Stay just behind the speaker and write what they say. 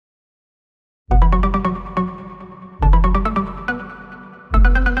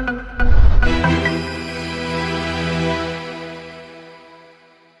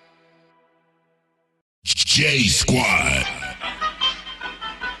Squad.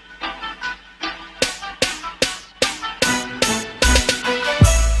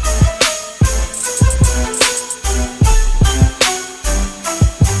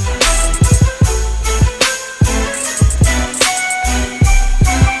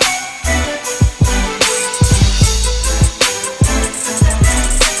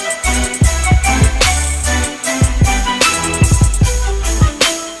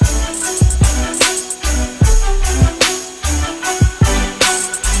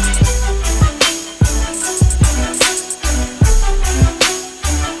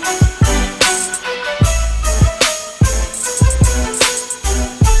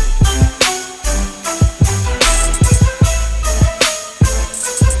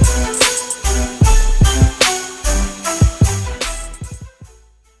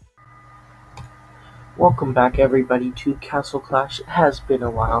 Welcome back, everybody, to Castle Clash. It has been a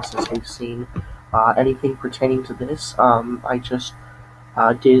while since we've seen anything pertaining to this. I just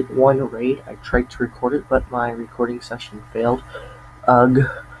did one raid. I tried to record it, but my recording session failed. So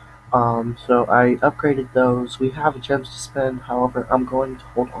I upgraded those. We have gems to spend, however, I'm going to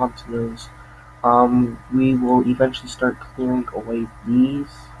hold on to those. We will eventually start clearing away these.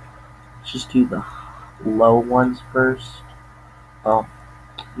 Let's just do the low ones first. Oh,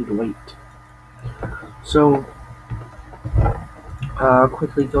 need to wait. So,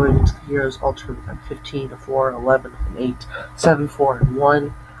 quickly going into the heroes, I'll turn back 15, 4, 11, and 8, 7, 4, and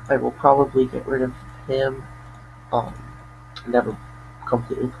 1. I will probably get rid of him. Never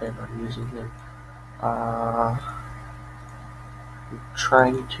completely planned on using him. I'm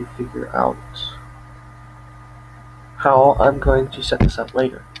trying to figure out how I'm going to set this up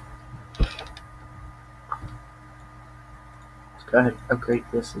later. Let's go ahead and upgrade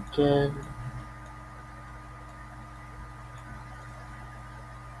this again.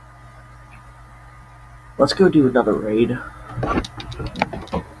 Let's go do another raid.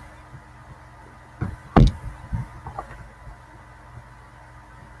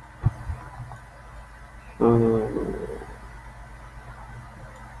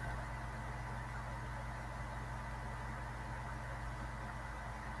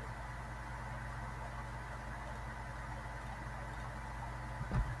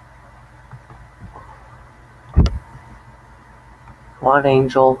 Come on,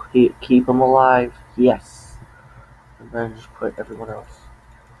 Angel, keep him alive. Yes. And then just put everyone else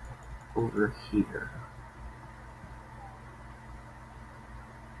over here.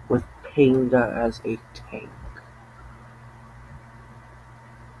 With Panda as a tank.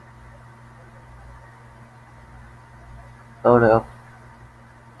 Oh no.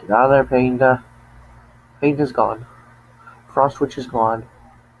 Get out of there, Panda. Panda's gone. Frostwitch is gone.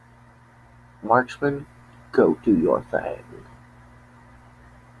 Marksman, go do your thing.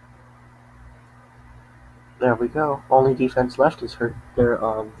 There we go. Only defense left is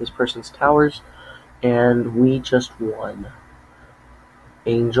this person's towers, and we just won.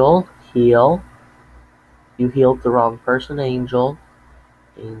 Angel, heal. You healed the wrong person, Angel.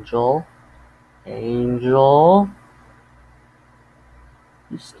 Angel.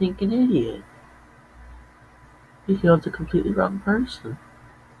 You stinking idiot. You healed the completely wrong person.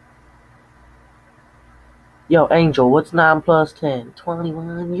 Yo, Angel, what's 9 plus 10?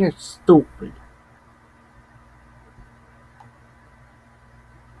 21? You're stupid.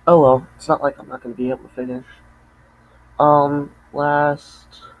 Oh well, it's not like I'm not going to be able to finish. Last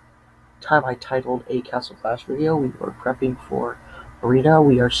time I titled a Castle Clash video, we were prepping for Arena.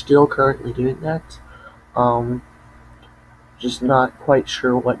 We are still currently doing that. Just not quite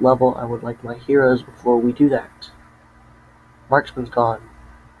sure what level I would like my heroes before we do that. Marksman's gone.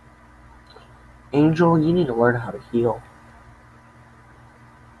 Angel, you need to learn how to heal.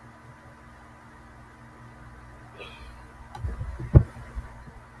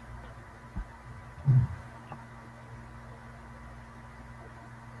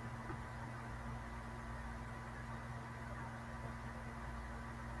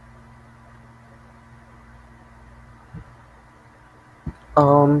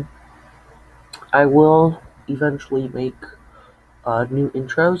 I will eventually make new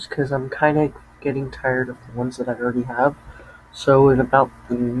intros, because I'm kind of getting tired of the ones that I already have. So in about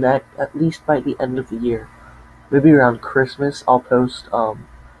at least by the end of the year, maybe around Christmas, I'll post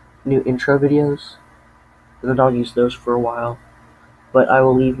new intro videos, and then I'll use those for a while. But I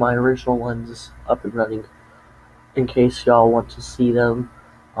will leave my original ones up and running in case y'all want to see them.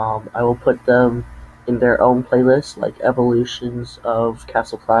 I will put them in their own playlist, like evolutions of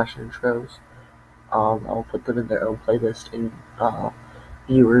Castle Clash intros. I'll put them in their own playlist, and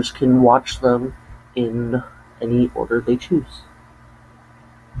viewers can watch them in any order they choose.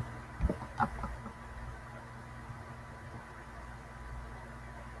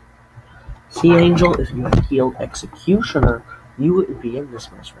 See, Angel, if you had healed Executioner, you wouldn't be in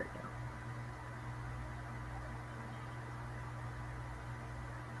this mess right now.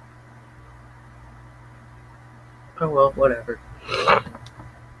 Oh well, whatever.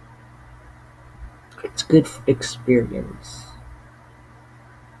 It's good experience.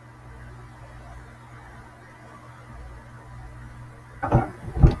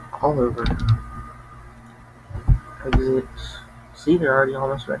 All over. Exit. See, they're already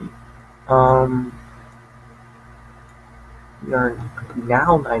almost ready. We are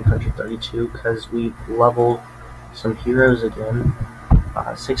now 932 because we've leveled some heroes again.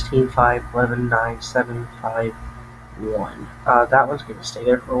 16, 5, 11, 9, 7, 5, 1. That one's going to stay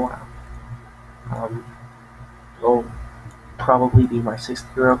there for a while. It'll probably be my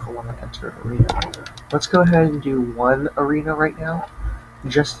 6th hero for when I enter arena. Let's go ahead and do one arena right now,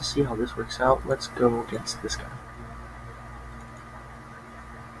 just to see how this works out. Let's go against this guy.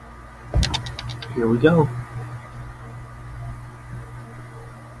 Here we go.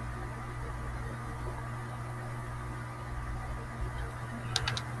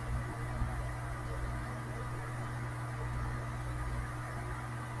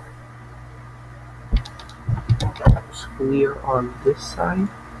 So we are on this side.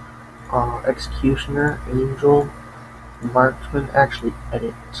 Executioner, Angel, Marksman, actually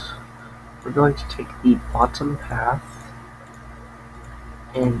edit. We're going to take the bottom path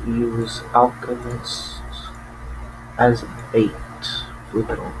and use Alchemist as bait for the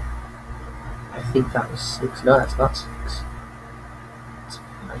middle. I think that was 6. No, that's not 6.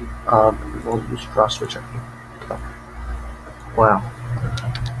 We'll use draw switch, I think. Wow.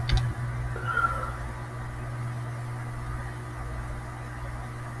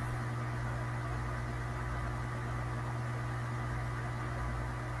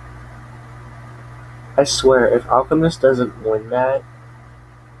 I swear, if Alchemist doesn't win that...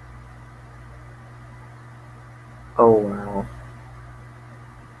 Oh, wow.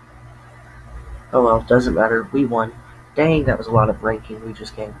 Oh well, doesn't matter. We won. Dang, that was a lot of ranking we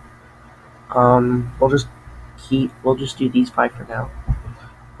just gained. We'll just do these 5 for now.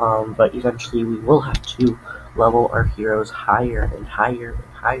 But eventually we will have to level our heroes higher and higher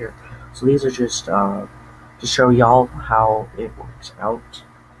and higher. So these are just to show y'all how it works out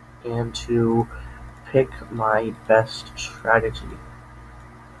and to pick my best strategy.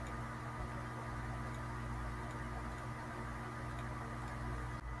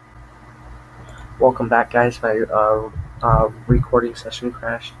 Welcome back, guys. My recording session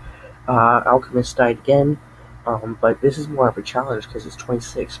crashed. Alchemist died again. But this is more of a challenge because it's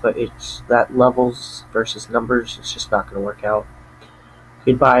 26, but it's that levels versus numbers, it's just not going to work out.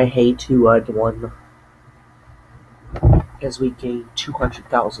 Goodbye, hey to 1, as we gain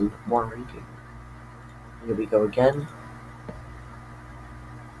 200,000 more ranking. Here we go again.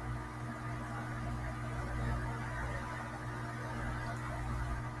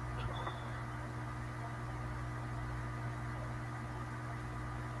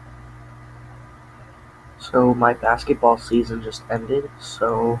 So my basketball season just ended,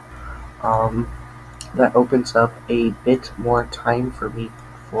 so that opens up a bit more time for me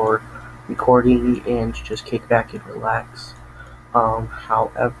for recording and to just kick back and relax.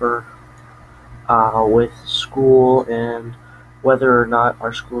 However, with school and whether or not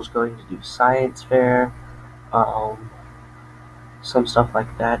our school is going to do science fair, some stuff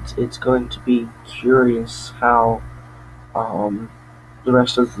like that, it's going to be curious how the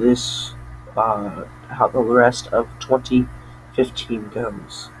rest of this, how the rest of 2015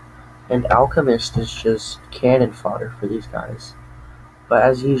 goes. And Alchemist is just cannon fodder for these guys. But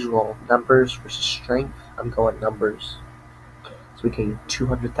as usual, numbers versus strength, I'm going numbers. So we gain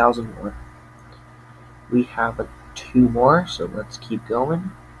 200,000 more. We have 2 more, so let's keep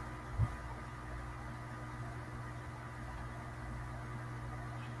going.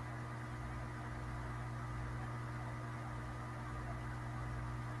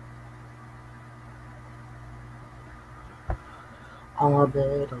 On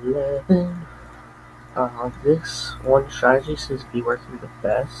at 11. This one strategy seems to be working the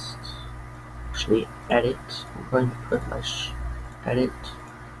best. Actually, edit. I'm going to put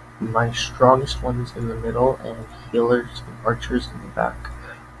my strongest ones in the middle and healers and archers in the back,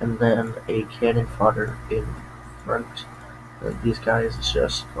 and then a cannon fodder in front. These guys is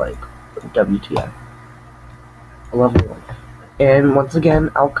just like WTF. I love one. And once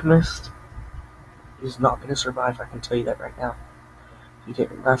again, Alchemist is not going to survive, I can tell you that right now. He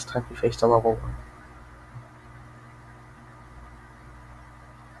didn't last time he faced a level 1.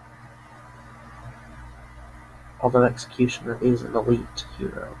 Although Executioner is an elite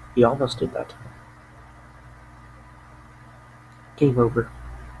hero. He almost did that time. Game over.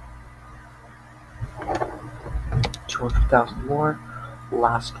 200,000 more.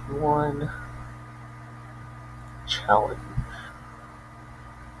 Last one. Challenge.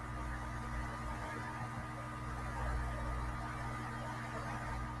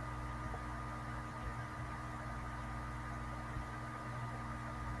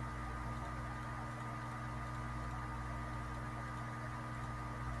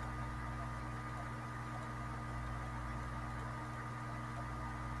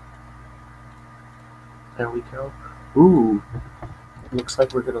 There we go. Ooh, looks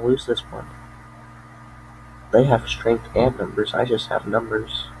like we're gonna lose this one. They have strength and numbers. I just have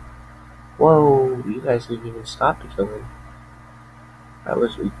numbers. Whoa, you guys didn't even stop to kill him. That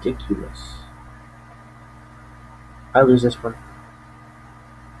was ridiculous. I lose this one.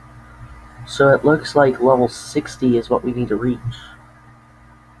 So it looks like level 60 is what we need to reach.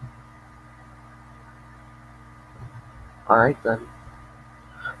 Alright then.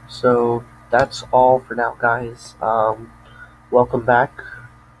 So that's all for now, guys. Welcome back.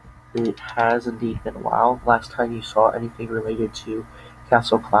 It has indeed been a while. Last time you saw anything related to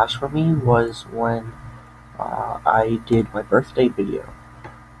Castle Clash from me was when I did my birthday video.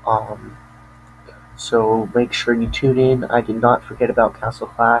 So make sure you tune in. I did not forget about Castle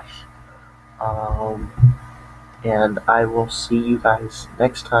Clash. And I will see you guys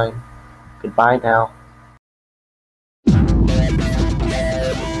next time. Goodbye now.